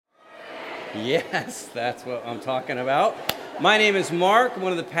Yes, that's what I'm talking about. My name is Mark, I'm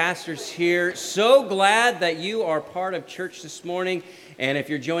one of the pastors here. So glad that you are part of church this morning. And if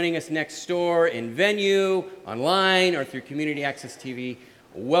you're joining us next door in venue, online, or through Community Access TV,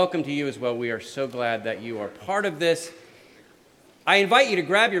 welcome to you as well. We are so glad that you are part of this. I invite you to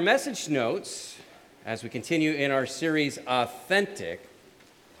grab your message notes as we continue in our series, Authentic.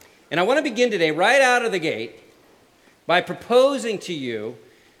 And I want to begin today, right out of the gate, by proposing to you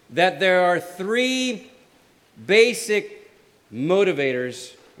that there are three basic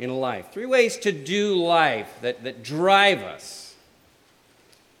motivators in life. Three ways to do life that drive us.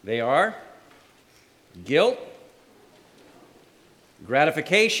 They are guilt,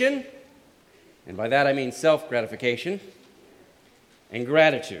 gratification, and by that I mean self-gratification, and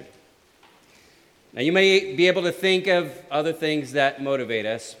gratitude. Now you may be able to think of other things that motivate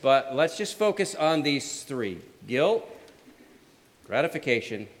us, but let's just focus on these three: guilt,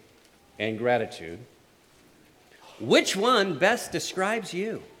 gratification, and gratitude. Which one best describes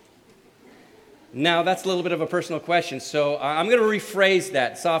you? Now, that's a little bit of a personal question, so I'm going to rephrase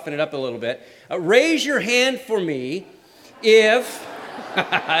that, soften it up a little bit. Raise your hand for me if,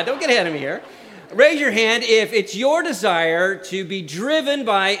 don't get ahead of me here. Raise your hand if it's your desire to be driven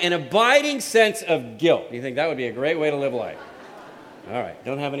by an abiding sense of guilt. You think that would be a great way to live life? All right,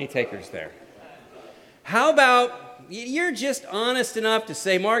 don't have any takers there. How about you're just honest enough to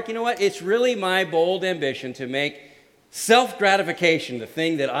say, Mark, you know what? It's really my bold ambition to make self-gratification the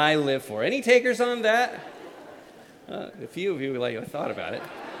thing that I live for. Any takers on that? A few of you thought about it.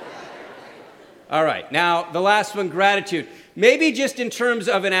 All right, now the last one, gratitude. Maybe just in terms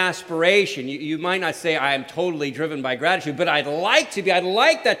of an aspiration. You might not say I am totally driven by gratitude, but I'd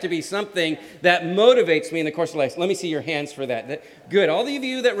like that to be something that motivates me in the course of life. Let me see your hands for that. Good. All of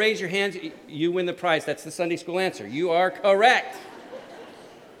you that raise your hands, you win the prize. That's the Sunday school answer. You are correct.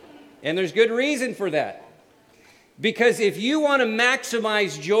 And there's good reason for that. Because if you want to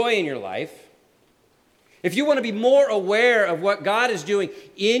maximize joy in your life, if you want to be more aware of what God is doing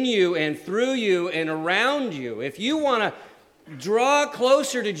in you and through you and around you, if you want to draw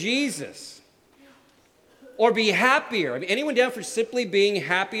closer to Jesus or be happier, anyone down for simply being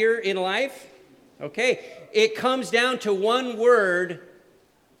happier in life? Okay, it comes down to one word: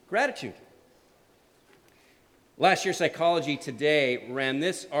 gratitude. Last year, Psychology Today ran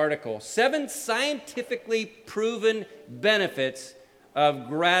this article, 7 scientifically proven benefits of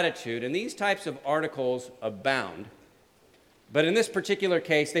gratitude. And these types of articles abound. But in this particular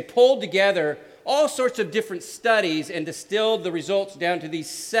case, they pulled together all sorts of different studies and distilled the results down to these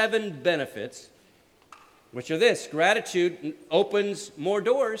 7 benefits, which are this: gratitude opens more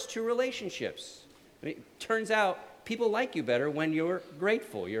doors to relationships. It turns out people like you better when you're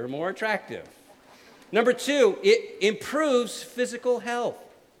grateful. You're more attractive. Number 2, it improves physical health.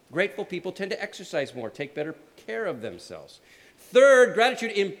 Grateful people tend to exercise more, take better care of themselves. Third,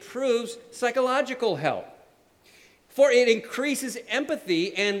 gratitude improves psychological health. 4, it increases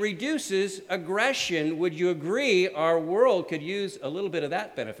empathy and reduces aggression. Would you agree our world could use a little bit of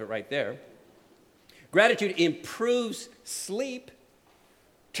that benefit right there? Gratitude improves sleep.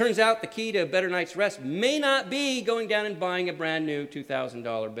 Turns out the key to a better night's rest may not be going down and buying a brand new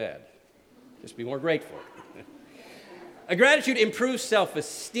 $2,000 bed. Just be more grateful. Gratitude improves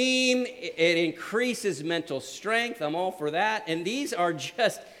self-esteem. It increases mental strength. I'm all for that. And these are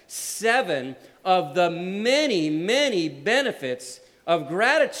just 7 of the many, many benefits of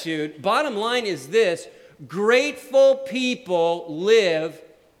gratitude. Bottom line is this: grateful people live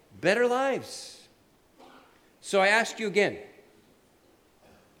better lives. So I ask you again,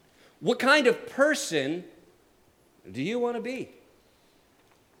 what kind of person do you want to be?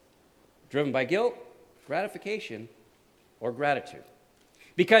 Driven by guilt, gratification, or gratitude?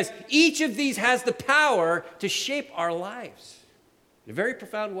 Because each of these has the power to shape our lives in a very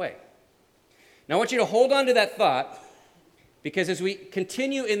profound way. Now I want you to hold on to that thought, because as we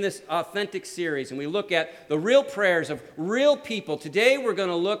continue in this Authentic series and we look at the real prayers of real people, today we're going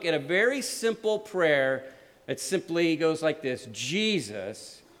to look at a very simple prayer that simply goes like this: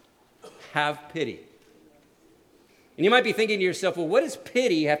 Jesus, have pity. And you might be thinking to yourself, well, what does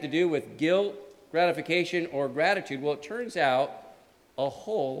pity have to do with guilt, gratification, or gratitude? Well, it turns out a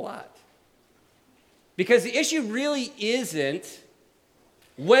whole lot. Because the issue really isn't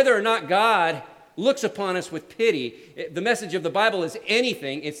whether or not God looks upon us with pity. The message of the Bible is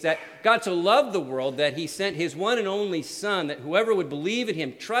anything. It's that God so loved the world that he sent his one and only Son, that whoever would believe in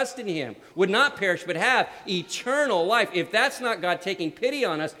him, trust in him, would not perish but have eternal life. If that's not God taking pity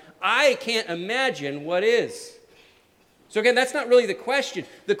on us, I can't imagine what is. So again, that's not really the question.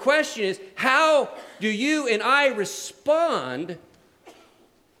 The question is, how do you and I respond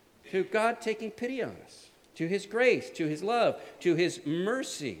to God taking pity on us, to his grace, to his love, to his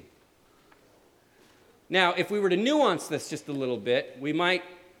mercy. Now, if we were to nuance this just a little bit, we might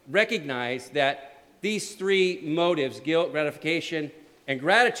recognize that these three motives, guilt, gratification, and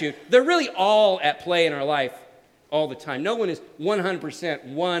gratitude, they're really all at play in our life all the time. No one is 100%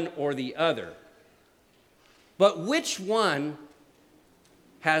 one or the other. But which one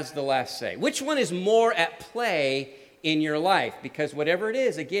has the last say? Which one is more at play in your life? Because whatever it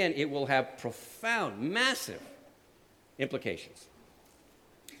is, again, it will have profound, massive implications.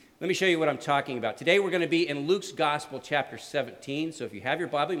 Let me show you what I'm talking about. Today we're going to be in Luke's Gospel, chapter 17. So if you have your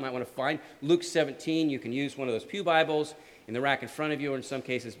Bible, you might want to find Luke 17. You can use one of those pew Bibles in the rack in front of you, or in some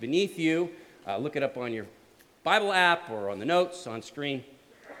cases beneath you. Look it up on your Bible app or on the notes on screen.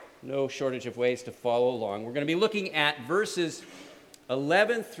 No shortage of ways to follow along. We're going to be looking at verses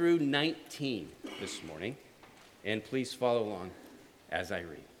 11 through 19 this morning. And please follow along as I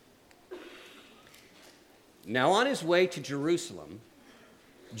read. Now on his way to Jerusalem,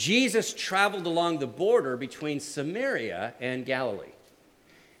 Jesus traveled along the border between Samaria and Galilee.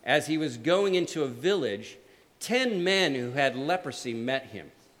 As he was going into a village, 10 men who had leprosy met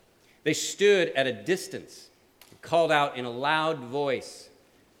him. They stood at a distance and called out in a loud voice,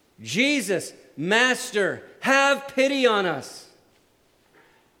 "Jesus, Master, have pity on us."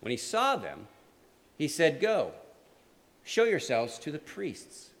 When he saw them, he said, "Go, show yourselves to the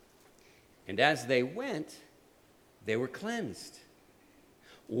priests." And as they went, they were cleansed.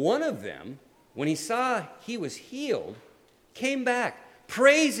 One of them, when he saw he was healed, came back,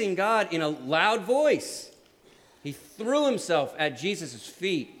 praising God in a loud voice. He threw himself at Jesus'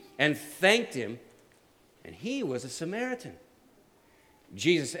 feet and thanked him, and he was a Samaritan.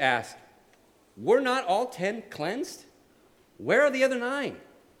 Jesus asked, "Were not all 10 cleansed? Where are the other 9?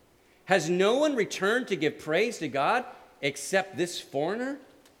 Has no one returned to give praise to God except this foreigner?"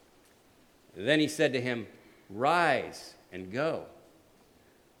 Then he said to him, "Rise and go.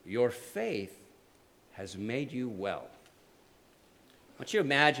 Your faith has made you well." I want you to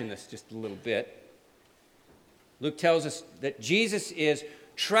imagine this just a little bit. Luke tells us that Jesus is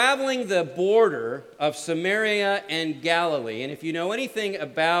traveling the border of Samaria and Galilee. And if you know anything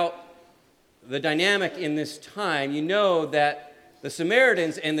about the dynamic in this time, you know that the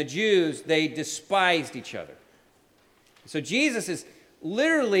Samaritans and the Jews, they despised each other. So Jesus is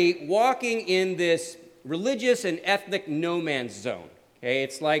literally walking in this religious and ethnic no man's zone. Okay,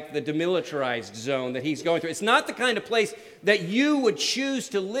 it's like the demilitarized zone that he's going through. It's not the kind of place that you would choose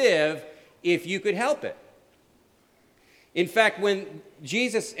to live if you could help it. In fact, when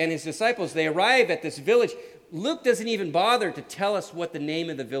Jesus and his disciples, they arrive at this village, Luke doesn't even bother to tell us what the name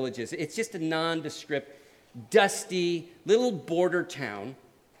of the village is. It's just a nondescript, dusty, little border town.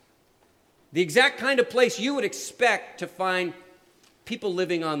 The exact kind of place you would expect to find people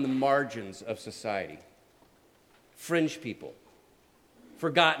living on the margins of society. Fringe people.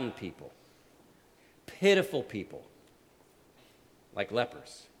 Forgotten people. Pitiful people. Like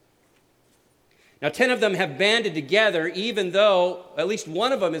lepers. Now, 10 of them have banded together, even though at least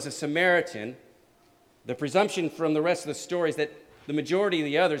one of them is a Samaritan. The presumption from the rest of the story is that the majority of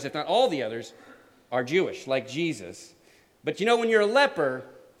the others, if not all the others, are Jewish, like Jesus. But you know, when you're a leper,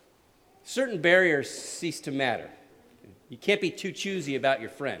 certain barriers cease to matter. You can't be too choosy about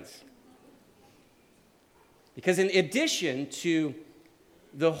your friends. Because in addition to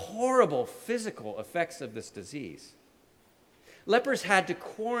the horrible physical effects of this disease, lepers had to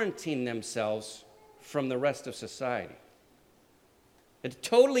quarantine themselves from the rest of society. They had to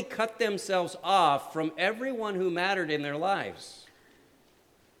totally cut themselves off from everyone who mattered in their lives.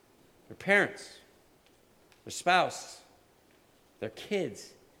 Their parents, their spouse, their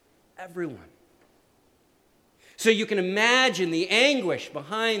kids, everyone. So you can imagine the anguish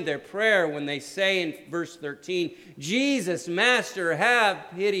behind their prayer when they say in verse 13, "Jesus, Master, have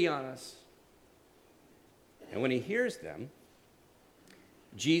pity on us." And when he hears them,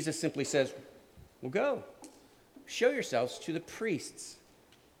 Jesus simply says, "Well, go. Show yourselves to the priests."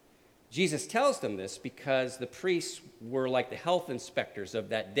 Jesus tells them this because the priests were like the health inspectors of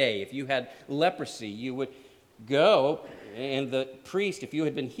that day. If you had leprosy, you would go, and the priest, if you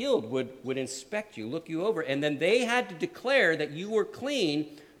had been healed, would inspect you, look you over, and then they had to declare that you were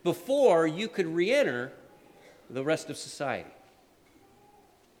clean before you could re-enter the rest of society.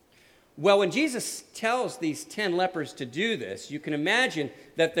 Well, when Jesus tells these 10 lepers to do this, you can imagine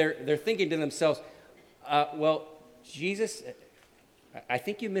that they're thinking to themselves, well, Jesus, I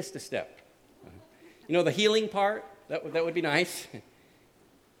think you missed a step. You know, the healing part, that would be nice.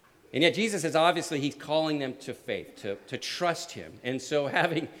 And yet Jesus is obviously, he's calling them to faith, to trust him. And so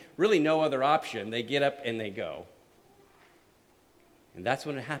having really no other option, they get up and they go. And that's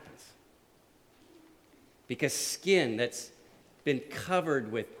when it happens. Because skin that's been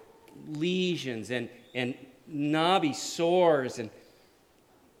covered with lesions and knobby sores and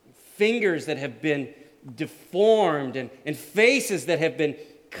fingers that have been deformed and faces that have been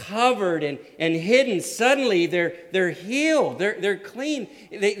covered and hidden, suddenly they're healed, they're clean.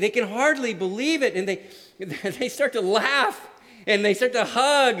 They can hardly believe it, and they start to laugh and they start to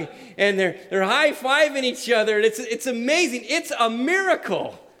hug and they're high-fiving each other. It's amazing. It's a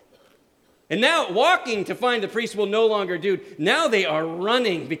miracle. And now walking to find the priest will no longer do. Now they are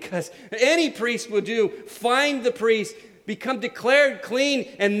running, because any priest will do. Find the priest, become declared clean,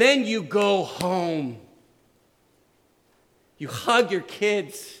 and then you go home. You hug your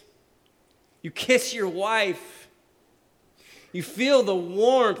kids. You kiss your wife. You feel the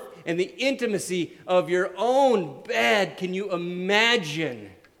warmth and the intimacy of your own bed. Can you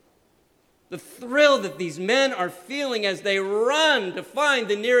imagine the thrill that these men are feeling as they run to find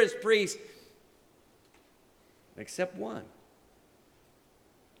the nearest priest? Except one.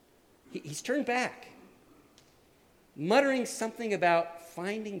 He's turned back, muttering something about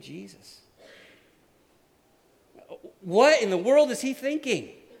finding Jesus. What in the world is he thinking?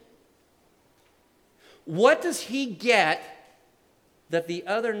 What does he get that the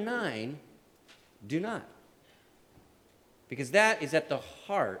other 9 do not? Because that is at the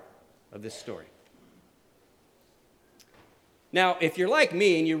heart of this story. Now, if you're like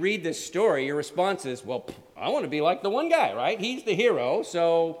me and you read this story, your response is, well, I want to be like the one guy, right? He's the hero,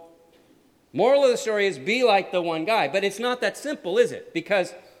 so moral of the story is be like the one guy. But it's not that simple, is it?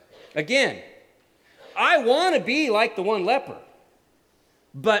 Because, again, I want to be like the one leper.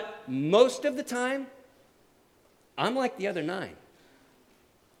 But most of the time, I'm like the other 9.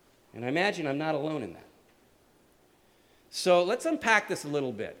 And I imagine I'm not alone in that. So let's unpack this a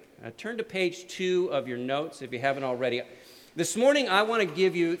little bit. Turn to page 2 of your notes if you haven't already. This morning, I want to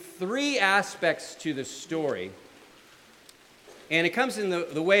give you 3 aspects to the story. And it comes in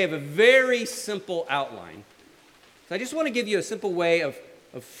the way of a very simple outline. So I just want to give you a simple way of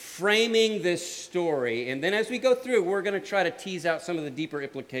framing this story. And then as we go through, we're going to try to tease out some of the deeper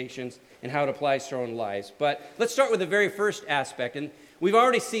implications and how it applies to our own lives. But let's start with the very first aspect. And we've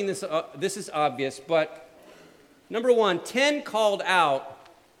already seen this. This is obvious. But number 1, 10 called out,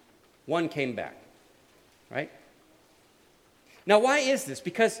 1 came back. Right? Now, why is this?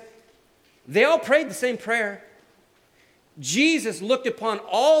 Because they all prayed the same prayer. Jesus looked upon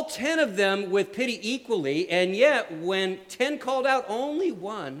all 10 of them with pity equally, and yet when 10 called out, only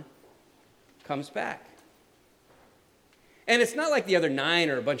 1 comes back. And it's not like the other 9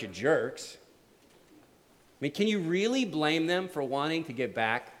 are a bunch of jerks. I mean, can you really blame them for wanting to get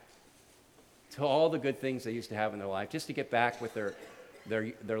back to all the good things they used to have in their life, just to get back with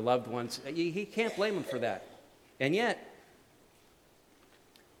their loved ones? You can't blame them for that. And yet,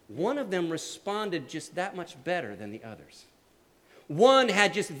 one of them responded just that much better than the others. One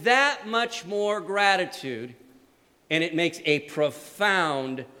had just that much more gratitude, and it makes a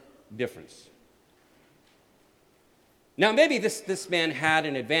profound difference. Now, maybe this man had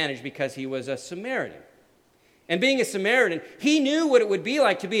an advantage because he was a Samaritan. And being a Samaritan, he knew what it would be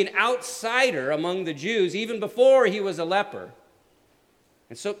like to be an outsider among the Jews, even before he was a leper.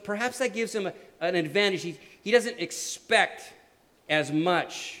 And so perhaps that gives him an advantage. He doesn't expect as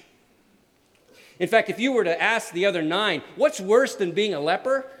much. In fact, if you were to ask the other 9, what's worse than being a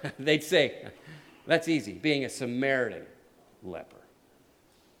leper? They'd say, that's easy, being a Samaritan leper.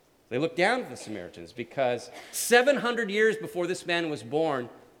 They looked down at the Samaritans because 700 years before this man was born,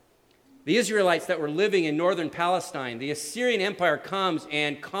 the Israelites that were living in northern Palestine, the Assyrian Empire comes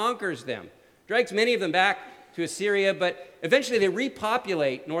and conquers them, drags many of them back to Assyria, but eventually they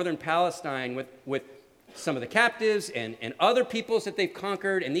repopulate northern Palestine with some of the captives and other peoples that they've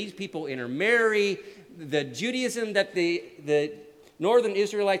conquered, and these people intermarry. The Judaism that the northern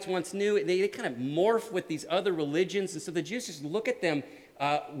Israelites once knew, they kind of morph with these other religions, and so the Jews just look at them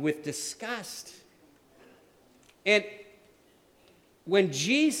with disgust. And when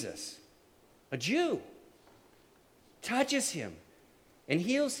Jesus, a Jew, touches him and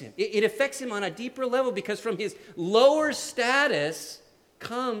heals him, it affects him on a deeper level, because from his lower status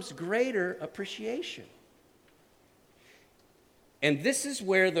comes greater appreciation. And this is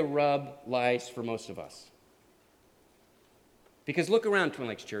where the rub lies for most of us. Because look around, Twin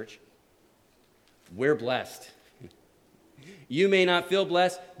Lakes Church. We're blessed. You may not feel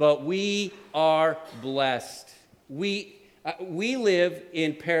blessed, but we are blessed. We live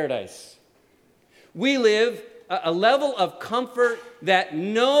in paradise. We live a level of comfort that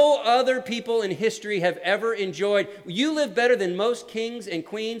no other people in history have ever enjoyed. You live better than most kings and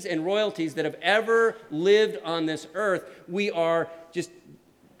queens and royalties that have ever lived on this earth.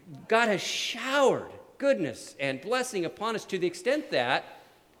 God has showered goodness and blessing upon us to the extent that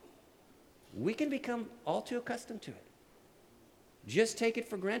we can become all too accustomed to it. Just take it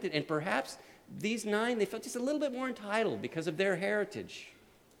for granted. And perhaps these 9, they felt just a little bit more entitled because of their heritage.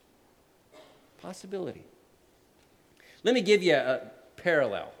 Possibility. Let me give you a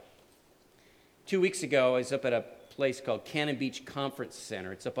parallel. 2 weeks ago, I was up at a place called Cannon Beach Conference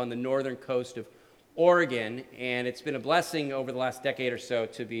Center. It's up on the northern coast of Oregon, and it's been a blessing over the last decade or so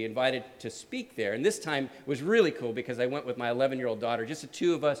to be invited to speak there. And this time was really cool because I went with my 11-year-old daughter, just the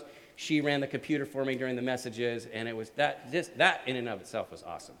two of us. She ran the computer for me during the messages, and it was that in and of itself was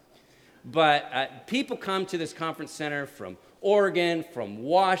awesome. But people come to this conference center from Oregon, from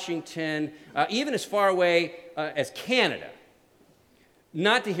Washington, even as far away as Canada.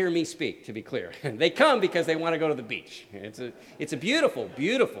 Not to hear me speak, to be clear. They come because they want to go to the beach. It's a beautiful,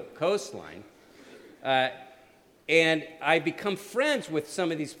 beautiful coastline. And I've become friends with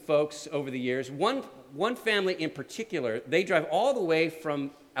some of these folks over the years. One family in particular, they drive all the way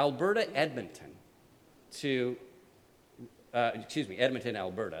from Alberta, Edmonton to, Edmonton,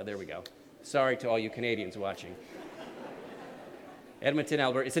 Alberta. There we go. Sorry to all you Canadians watching. Edmonton,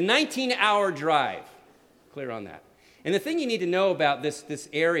 Alberta. It's a 19-hour drive. Clear on that. And the thing you need to know about this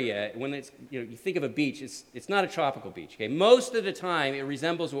area, when you think of a beach, it's not a tropical beach. Okay, most of the time it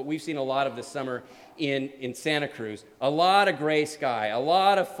resembles what we've seen a lot of this summer in Santa Cruz. A lot of gray sky, a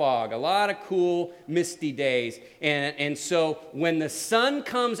lot of fog, a lot of cool, misty days. And so when the sun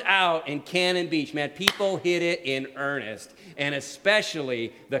comes out in Cannon Beach, man, people hit it in earnest. And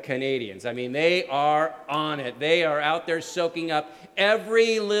especially the Canadians. I mean, they are on it. They are out there soaking up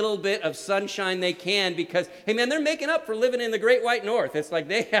every little bit of sunshine they can because, hey, man, they're making up for living in the Great White North. It's like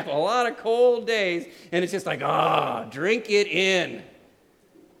they have a lot of cold days, and it's just like, drink it in.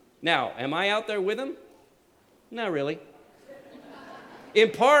 Now, am I out there with them? Not really.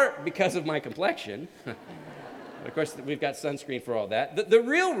 In part because of my complexion. Of course, we've got sunscreen for all that. The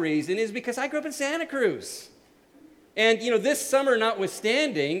real reason is because I grew up in Santa Cruz. And, this summer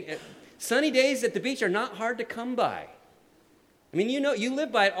notwithstanding, sunny days at the beach are not hard to come by. I mean, you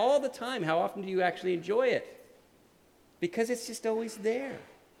live by it all the time. How often do you actually enjoy it? Because it's just always there.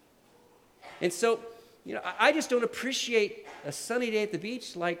 And so, I just don't appreciate a sunny day at the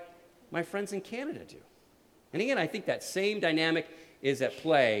beach like my friends in Canada do. And again, I think that same dynamic is at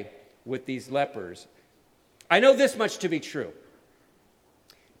play with these lepers. I know this much to be true.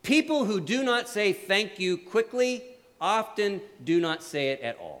 People who do not say thank you quickly often do not say it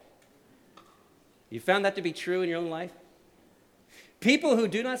at all. You found that to be true in your own life? People who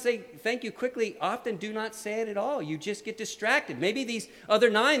do not say thank you quickly often do not say it at all. You just get distracted. Maybe these other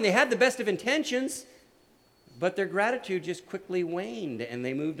 9, they had the best of intentions, but their gratitude just quickly waned and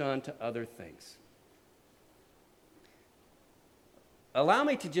they moved on to other things. Allow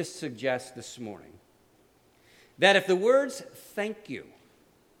me to just suggest this morning that if the words thank you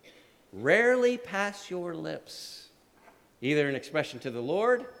rarely pass your lips, either an expression to the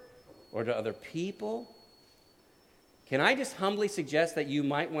Lord or to other people, can I just humbly suggest that you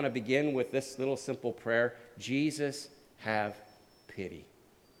might want to begin with this little simple prayer? Jesus, have pity.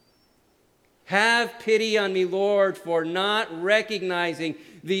 Have pity on me, Lord, for not recognizing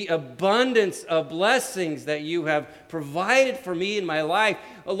the abundance of blessings that you have provided for me in my life.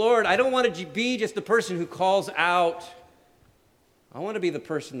 Oh, Lord, I don't want to be just the person who calls out. I want to be the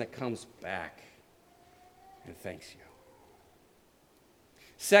person that comes back and thanks you.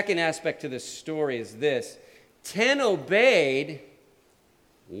 Second aspect to this story is this: 10 obeyed,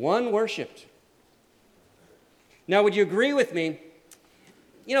 1 worshiped. Now, would you agree with me?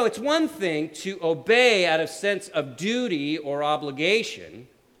 It's one thing to obey out of sense of duty or obligation.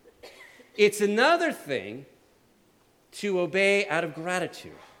 It's another thing to obey out of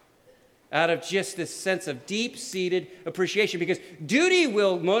gratitude, out of just this sense of deep-seated appreciation, because duty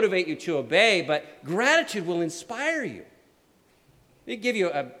will motivate you to obey, but gratitude will inspire you. Let me give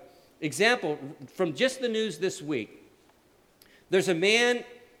you an example from just the news this week. There's a man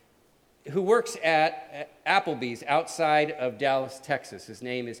who works at Applebee's outside of Dallas, Texas. His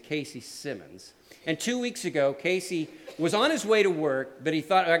name is Casey Simmons. And 2 weeks ago, Casey was on his way to work, but he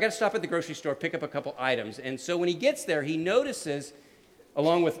thought, I got to stop at the grocery store, pick up a couple items. And so when he gets there, he notices,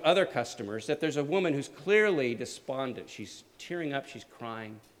 along with other customers, that there's a woman who's clearly despondent. She's tearing up, she's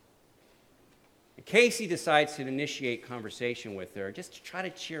crying. And Casey decides to initiate conversation with her, just to try to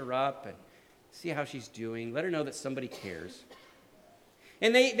cheer her up and see how she's doing, let her know that somebody cares.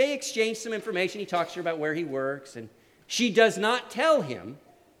 And they exchange some information. He talks to her about where he works, and she does not tell him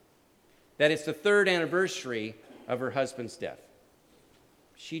that it's the 3rd anniversary of her husband's death.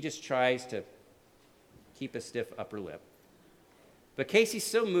 She just tries to keep a stiff upper lip. But Casey's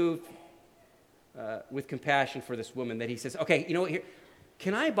so moved with compassion for this woman that he says, okay, you know what, here,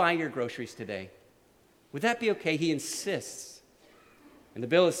 can I buy your groceries today? Would that be okay? He insists. And the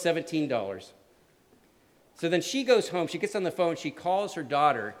bill is $17. So then she goes home, she gets on the phone, she calls her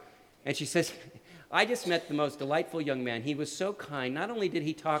daughter, and she says, I just met the most delightful young man. He was so kind. Not only did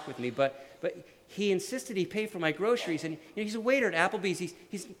he talk with me, but he insisted he pay for my groceries. And he's a waiter at Applebee's.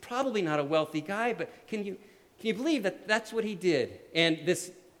 He's probably not a wealthy guy, but can you believe that that's what he did? And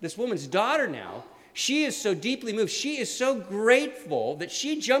this woman's daughter now, she is so deeply moved. She is so grateful that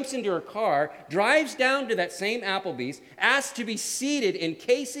she jumps into her car, drives down to that same Applebee's, asks to be seated in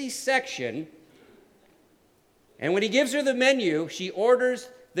Casey's section. And when he gives her the menu, she orders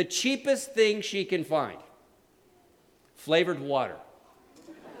the cheapest thing she can find. Flavored water.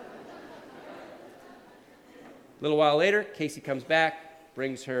 A little while later, Casey comes back,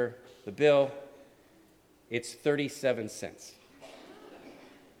 brings her the bill. It's 37 cents.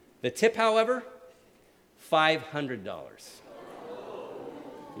 The tip, however, $500.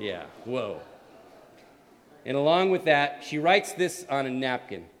 Yeah, whoa. And along with that, she writes this on a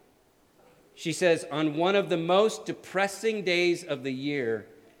napkin. She says, on one of the most depressing days of the year,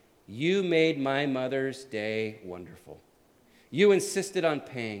 you made my Mother's Day wonderful. You insisted on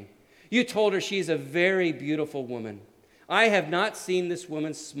paying. You told her she's a very beautiful woman. I have not seen this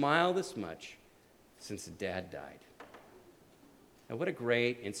woman smile this much since Dad died. Now, what a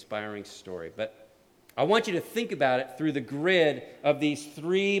great, inspiring story. But I want you to think about it through the grid of these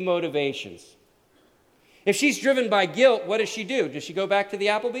 3 motivations. If she's driven by guilt, what does she do? Does she go back to the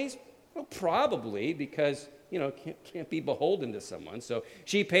Applebee's? Well, probably, because, can't be beholden to someone. So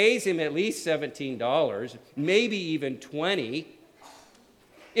she pays him at least $17, maybe even $20.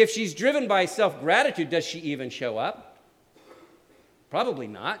 If she's driven by self-gratitude, does she even show up? Probably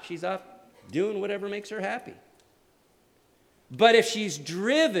not. She's off doing whatever makes her happy. But if she's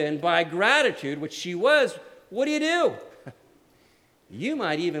driven by gratitude, which she was, what do? You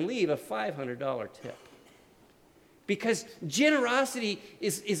might even leave a $500 tip. Because generosity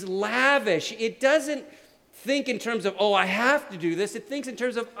is lavish. It doesn't think in terms of, I have to do this. It thinks in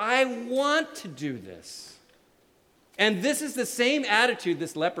terms of, I want to do this. And this is the same attitude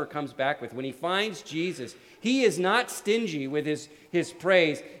this leper comes back with when he finds Jesus. He is not stingy with his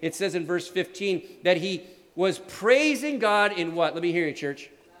praise. It says in verse 15 that he was praising God in what? Let me hear you, church.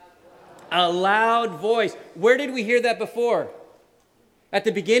 A loud voice. Where did we hear that before? At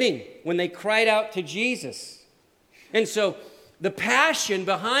the beginning, when they cried out to Jesus. And so the passion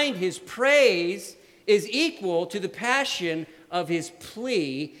behind his praise is equal to the passion of his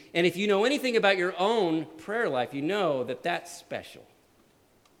plea. And if you know anything about your own prayer life, you know that that's special.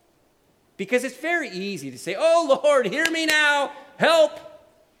 Because it's very easy to say, oh, Lord, hear me now, help.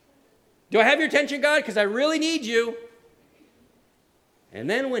 Do I have your attention, God? Because I really need you. And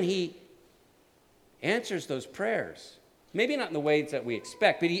then when he answers those prayers, maybe not in the ways that we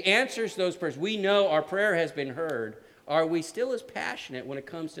expect, but he answers those prayers. We know our prayer has been heard. Are we still as passionate when it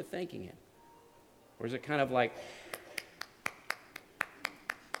comes to thanking him? Or is it kind of like,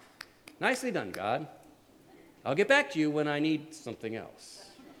 nicely done, God. I'll get back to you when I need something else.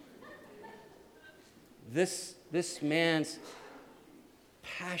 This man's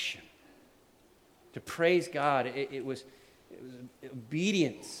passion to praise God, it was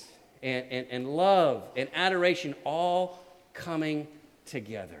obedience and love and adoration all coming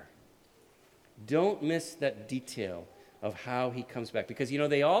together. Don't miss that detail of how he comes back. Because,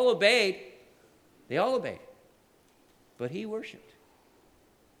 they all obeyed. They all obeyed. But he worshiped.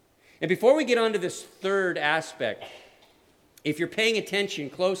 And before we get on to this third aspect, if you're paying attention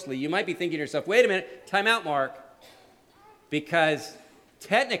closely, you might be thinking to yourself, wait a minute, time out, Mark. Because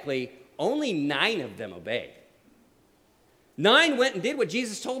technically, only 9 of them obeyed. 9 went and did what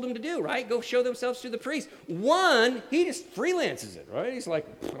Jesus told them to do, right? Go show themselves to the priest. 1, he just freelances it, right? He's like,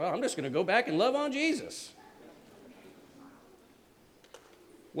 well, I'm just going to go back and love on Jesus.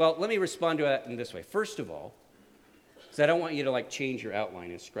 Well, let me respond to that in this way. First of all, because I don't want you to change your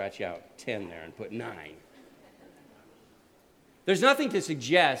outline and scratch out 10 there and put 9. There's nothing to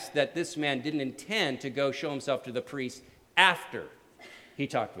suggest that this man didn't intend to go show himself to the priest after he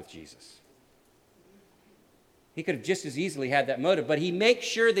talked with Jesus. He could have just as easily had that motive, but he makes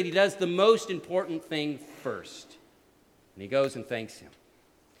sure that he does the most important thing first. And he goes and thanks him.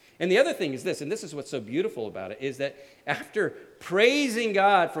 And the other thing is this, and this is what's so beautiful about it, is that after praising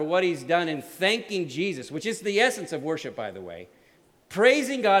God for what he's done and thanking Jesus, which is the essence of worship, by the way,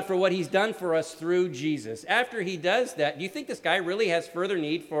 praising God for what he's done for us through Jesus. After he does that, do you think this guy really has further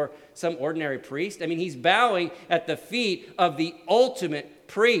need for some ordinary priest? I mean, he's bowing at the feet of the ultimate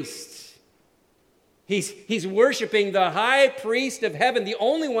priest. He's worshiping the high priest of heaven, the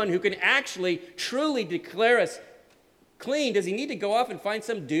only one who can actually truly declare us clean. Does he need to go off and find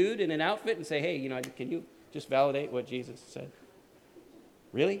some dude in an outfit and say, hey, can you just validate what Jesus said?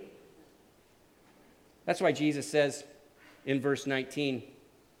 Really? That's why Jesus says in verse 19,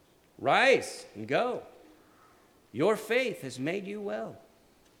 rise and go. Your faith has made you well.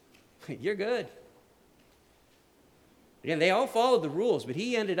 You're good. Again, they all followed the rules, but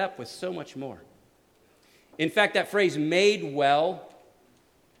he ended up with so much more. In fact, that phrase, made well,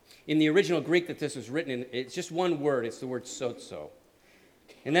 in the original Greek that this was written in, it's just one word. It's the word sozo.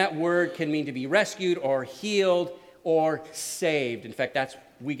 And that word can mean to be rescued or healed or saved. In fact,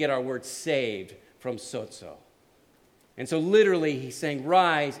 we get our word saved from sozo. And so literally he's saying,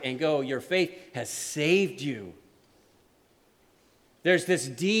 rise and go. Your faith has saved you. There's this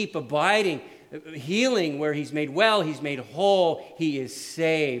deep, abiding healing where he's made well, he's made whole, he is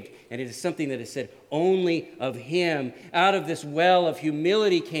saved. And it is something that is said only of him. Out of this well of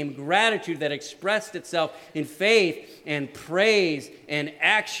humility came gratitude that expressed itself in faith and praise and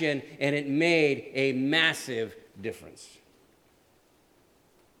action, and it made a massive difference.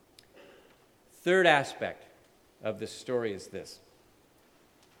 Third aspect of this story is this.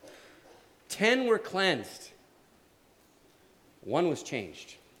 10 were cleansed. 1 was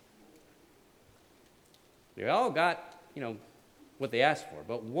changed. They all got, what they asked for,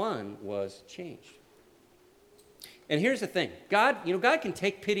 but 1 was changed. And here's the thing. God can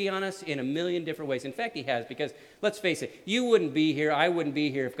take pity on us in a million different ways. In fact, he has, because let's face it, you wouldn't be here, I wouldn't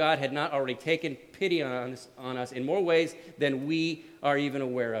be here if God had not already taken pity on us in more ways than we are even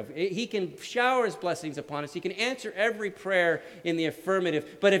aware of. He can shower his blessings upon us. He can answer every prayer in the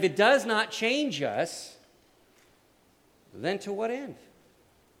affirmative. But if it does not change us, then to what end?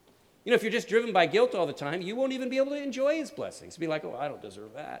 If you're just driven by guilt all the time, you won't even be able to enjoy his blessings. Be like, I don't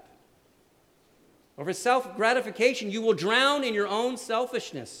deserve that. Or for self-gratification, you will drown in your own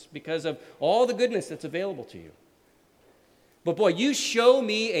selfishness because of all the goodness that's available to you. But boy, you show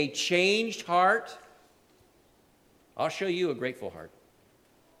me a changed heart, I'll show you a grateful heart.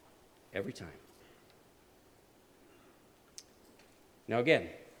 Every time. Now again,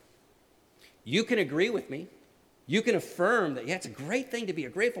 you can agree with me. You can affirm that, it's a great thing to be a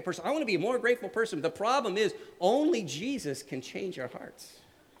grateful person. I want to be a more grateful person. The problem is, only Jesus can change our hearts.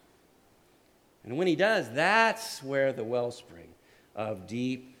 And when he does, that's where the wellspring of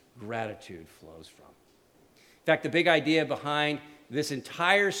deep gratitude flows from. In fact, the big idea behind this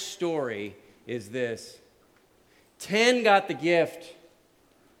entire story is this. 10 got the gift,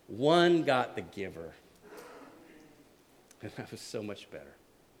 1 got the giver. And that was so much better.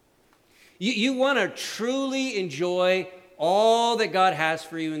 You want to truly enjoy all that God has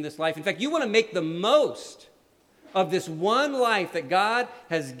for you in this life. In fact, you want to make the most of this one life that God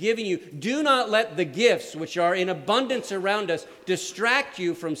has given you. Do not let the gifts, which are in abundance around us, distract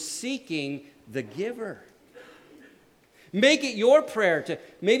you from seeking the giver. Make it your prayer to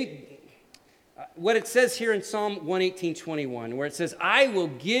maybe what it says here in Psalm 118:21, where it says, I will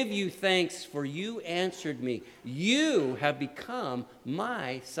give you thanks, for you answered me. You have become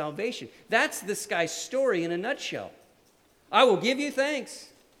my salvation. That's this guy's story in a nutshell. I will give you thanks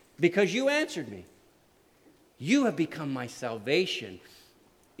because you answered me. You have become my salvation.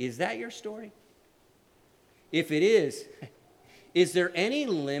 Is that your story? If it is there any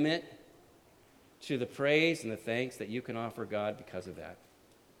limit to the praise and the thanks that you can offer God because of that?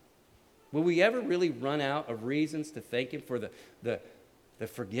 Will we ever really run out of reasons to thank him for the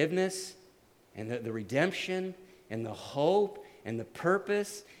forgiveness and the redemption and the hope and the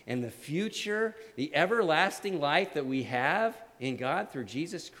purpose and the future, the everlasting life that we have in God through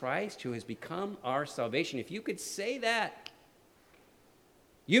Jesus Christ, who has become our salvation? If you could say that,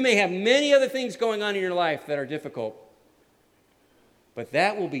 you may have many other things going on in your life that are difficult, but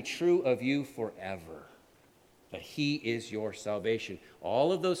that will be true of you forever. That he is your salvation.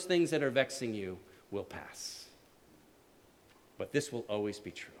 All of those things that are vexing you will pass. But this will always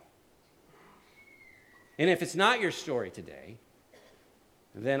be true. And if it's not your story today,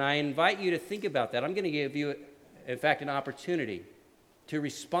 then I invite you to think about that. I'm going to give you, in fact, an opportunity to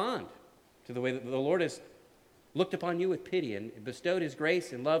respond to the way that the Lord has looked upon you with pity and bestowed his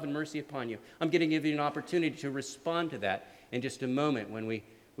grace and love and mercy upon you. I'm going to give you an opportunity to respond to that in just a moment when we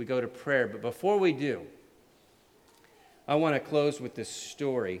go to prayer. But before we do, I want to close with this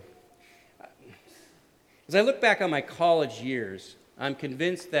story. As I look back on my college years, I'm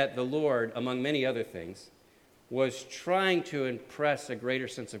convinced that the Lord, among many other things, was trying to impress a greater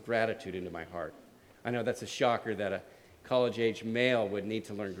sense of gratitude into my heart. I know that's a shocker that a college-age male would need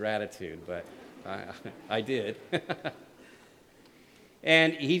to learn gratitude, but I did.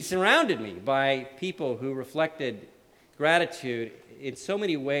 And he surrounded me by people who reflected gratitude in so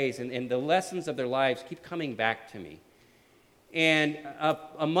many ways, and the lessons of their lives keep coming back to me. And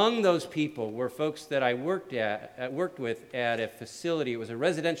among those people were folks that I worked with at a facility. It was a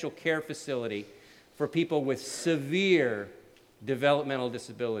residential care facility for people with severe developmental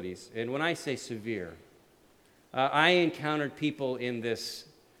disabilities. And when I say severe, I encountered people in this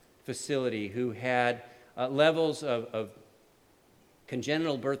facility who had levels of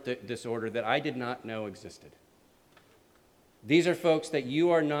congenital birth disorder that I did not know existed. These are folks that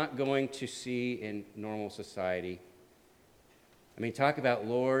you are not going to see in normal society. I mean, talk about,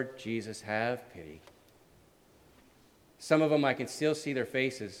 Lord Jesus, have pity. Some of them I can still see their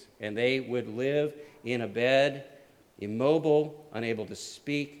faces, and they would live in a bed, immobile, unable to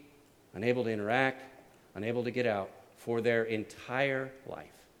speak, unable to interact, unable to get out for their entire life.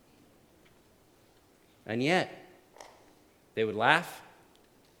 And yet, they would laugh,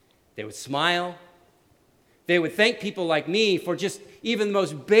 they would smile, they would thank people like me for just even the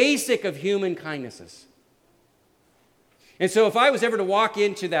most basic of human kindnesses. And so if I was ever to walk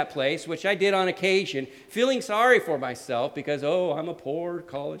into that place, which I did on occasion, feeling sorry for myself because, I'm a poor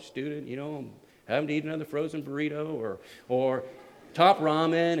college student, having to eat another frozen burrito or top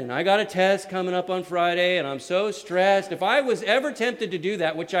ramen, and I got a test coming up on Friday, and I'm so stressed. If I was ever tempted to do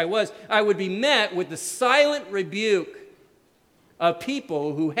that, which I was, I would be met with the silent rebuke of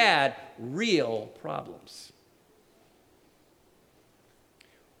people who had real problems.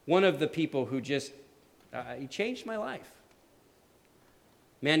 One of the people who just, he changed my life.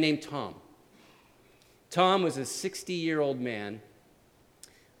 A man named Tom. Tom was a 60-year-old man,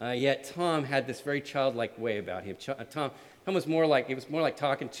 yet Tom had this very childlike way about him. Tom was more like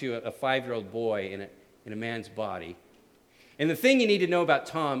talking to a 5-year-old boy in a man's body. And the thing you need to know about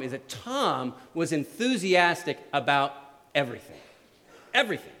Tom is that Tom was enthusiastic about everything.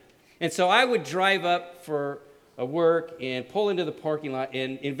 Everything. And so I would drive up for work and pull into the parking lot,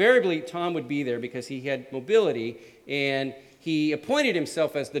 and invariably Tom would be there because he had mobility, and he appointed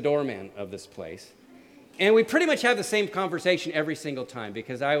himself as the doorman of this place. And we pretty much have the same conversation every single time,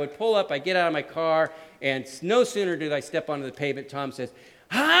 because I would pull up, I get out of my car, and no sooner did I step onto the pavement, Tom says,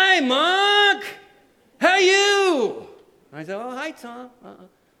 "Hi, Mark! How you?" I said, "Oh, hi, Tom.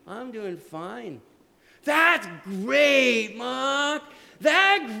 I'm doing fine." "That's great, Mark.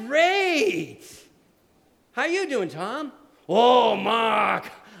 That's great. How you doing, Tom?" "Oh, Mark,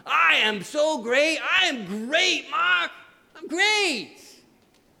 I am so great. I am great, Mark. I'm great."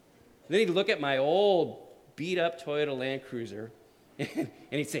 And then he'd look at my old beat-up Toyota Land Cruiser, and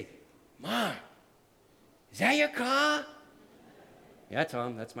he'd say, "Mark, is that your car?" "Yeah,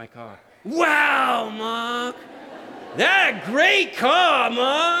 Tom, that's my car." "Wow, Mark, that great car,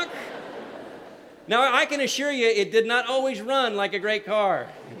 Mark." Now, I can assure you it did not always run like a great car.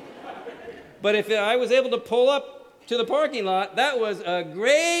 But if I was able to pull up to the parking lot, that was a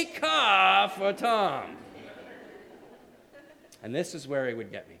great car for Tom. And this is where he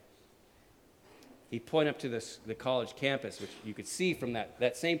would get me. He'd point up to the college campus, which you could see from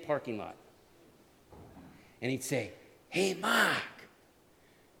that same parking lot. And he'd say, "Hey, Mark,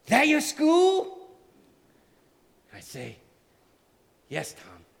 that your school?" I'd say, "Yes,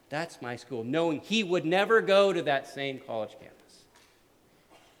 Tom, that's my school," knowing he would never go to that same college campus.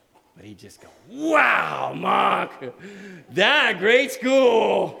 But he'd just go, "Wow, Mark, that great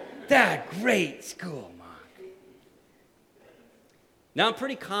school, that great school, Mark." Now, I'm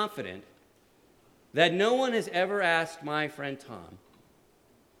pretty confident that no one has ever asked my friend Tom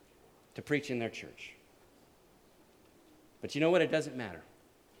to preach in their church. But you know what? It doesn't matter.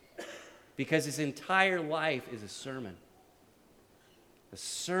 Because his entire life is a sermon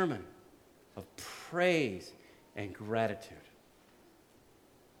of praise and gratitude.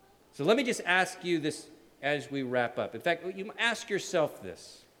 So let me just ask you this as we wrap up. In fact, you ask yourself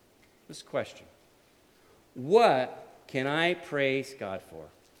this question. What can I praise God for?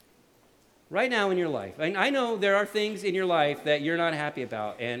 Right now in your life. And I know there are things in your life that you're not happy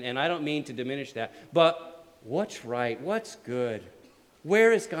about, and I don't mean to diminish that, but what's right? What's good?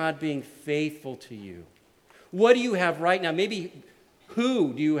 Where is God being faithful to you? What do you have right now? Maybe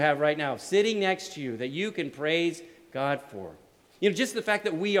who do you have right now sitting next to you that you can praise God for? Just the fact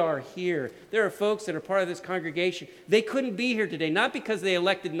that we are here. There are folks that are part of this congregation. They couldn't be here today, not because they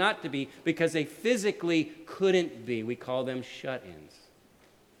elected not to be, because they physically couldn't be. We call them shut-ins.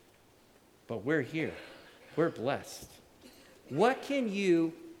 But we're here. We're blessed. What can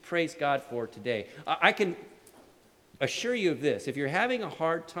you praise God for today? I can assure you of this. If you're having a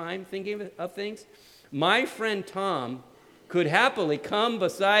hard time thinking of things, my friend Tom could happily come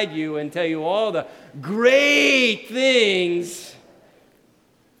beside you and tell you all the great things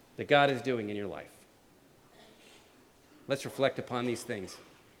that God is doing in your life. Let's reflect upon these things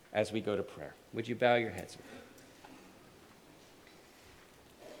as we go to prayer. Would you bow your heads?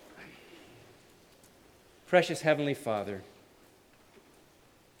 Precious Heavenly Father,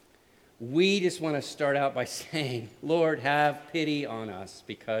 we just want to start out by saying, Lord, have pity on us,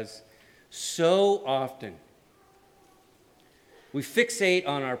 because so often we fixate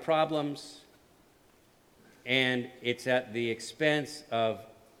on our problems, and it's at the expense of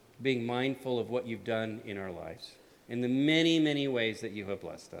being mindful of what you've done in our lives, in the many, many ways that you have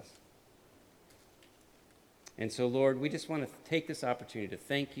blessed us. And so, Lord, we just want to take this opportunity to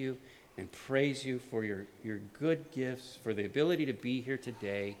thank you and praise you for your good gifts, for the ability to be here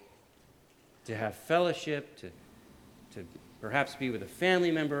today, to have fellowship, to perhaps be with a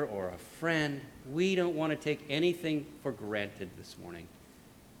family member or a friend. We don't want to take anything for granted this morning.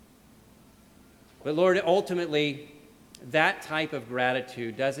 But Lord, ultimately, that type of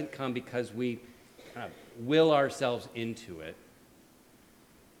gratitude doesn't come because we will ourselves into it.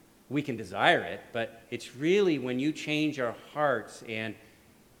 We can desire it, but it's really when you change our hearts, and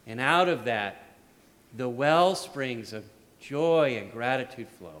out of that, the well springs of joy and gratitude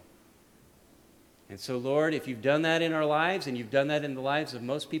flow. And so, Lord, if you've done that in our lives, and you've done that in the lives of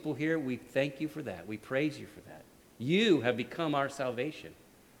most people here, we thank you for that. We praise you for that. You have become our salvation.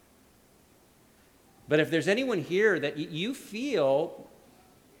 But if there's anyone here that you feel,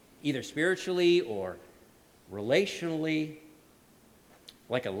 either spiritually or relationally,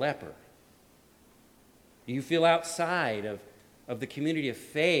 like a leper, you feel outside of the community of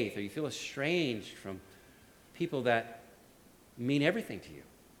faith, or you feel estranged from people that mean everything to you,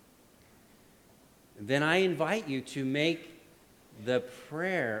 then I invite you to make the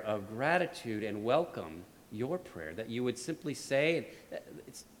prayer of gratitude and welcome your prayer, that you would simply say,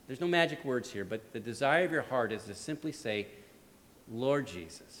 there's no magic words here, but the desire of your heart is to simply say, Lord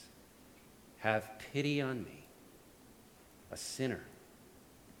Jesus, have pity on me, a sinner,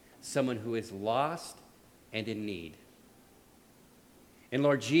 someone who is lost and in need. And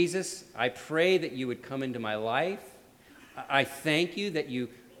Lord Jesus, I pray that you would come into my life. I thank you that you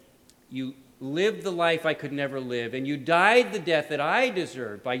lived the life I could never live, and you died the death that I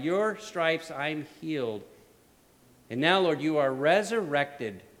deserved. By your stripes I'm healed. And now, Lord, you are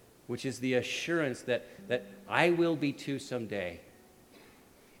resurrected, which is the assurance that I will be too someday.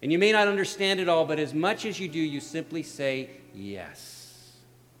 And you may not understand it all, but as much as you do, you simply say yes.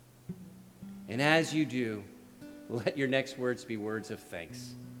 And as you do, let your next words be words of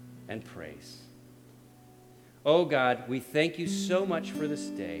thanks and praise. Oh God, we thank you so much for this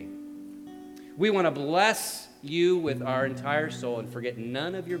day. We want to bless you with our entire soul and forget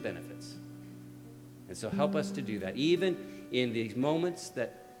none of your benefits. And so help us to do that, even in these moments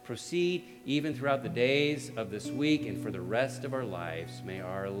that proceed, even throughout the days of this week and for the rest of our lives. May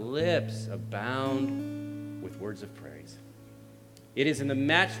our lips abound with words of praise. It is in the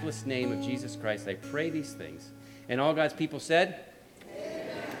matchless name of Jesus Christ I pray these things. And all God's people said,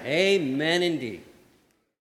 Amen, Amen indeed.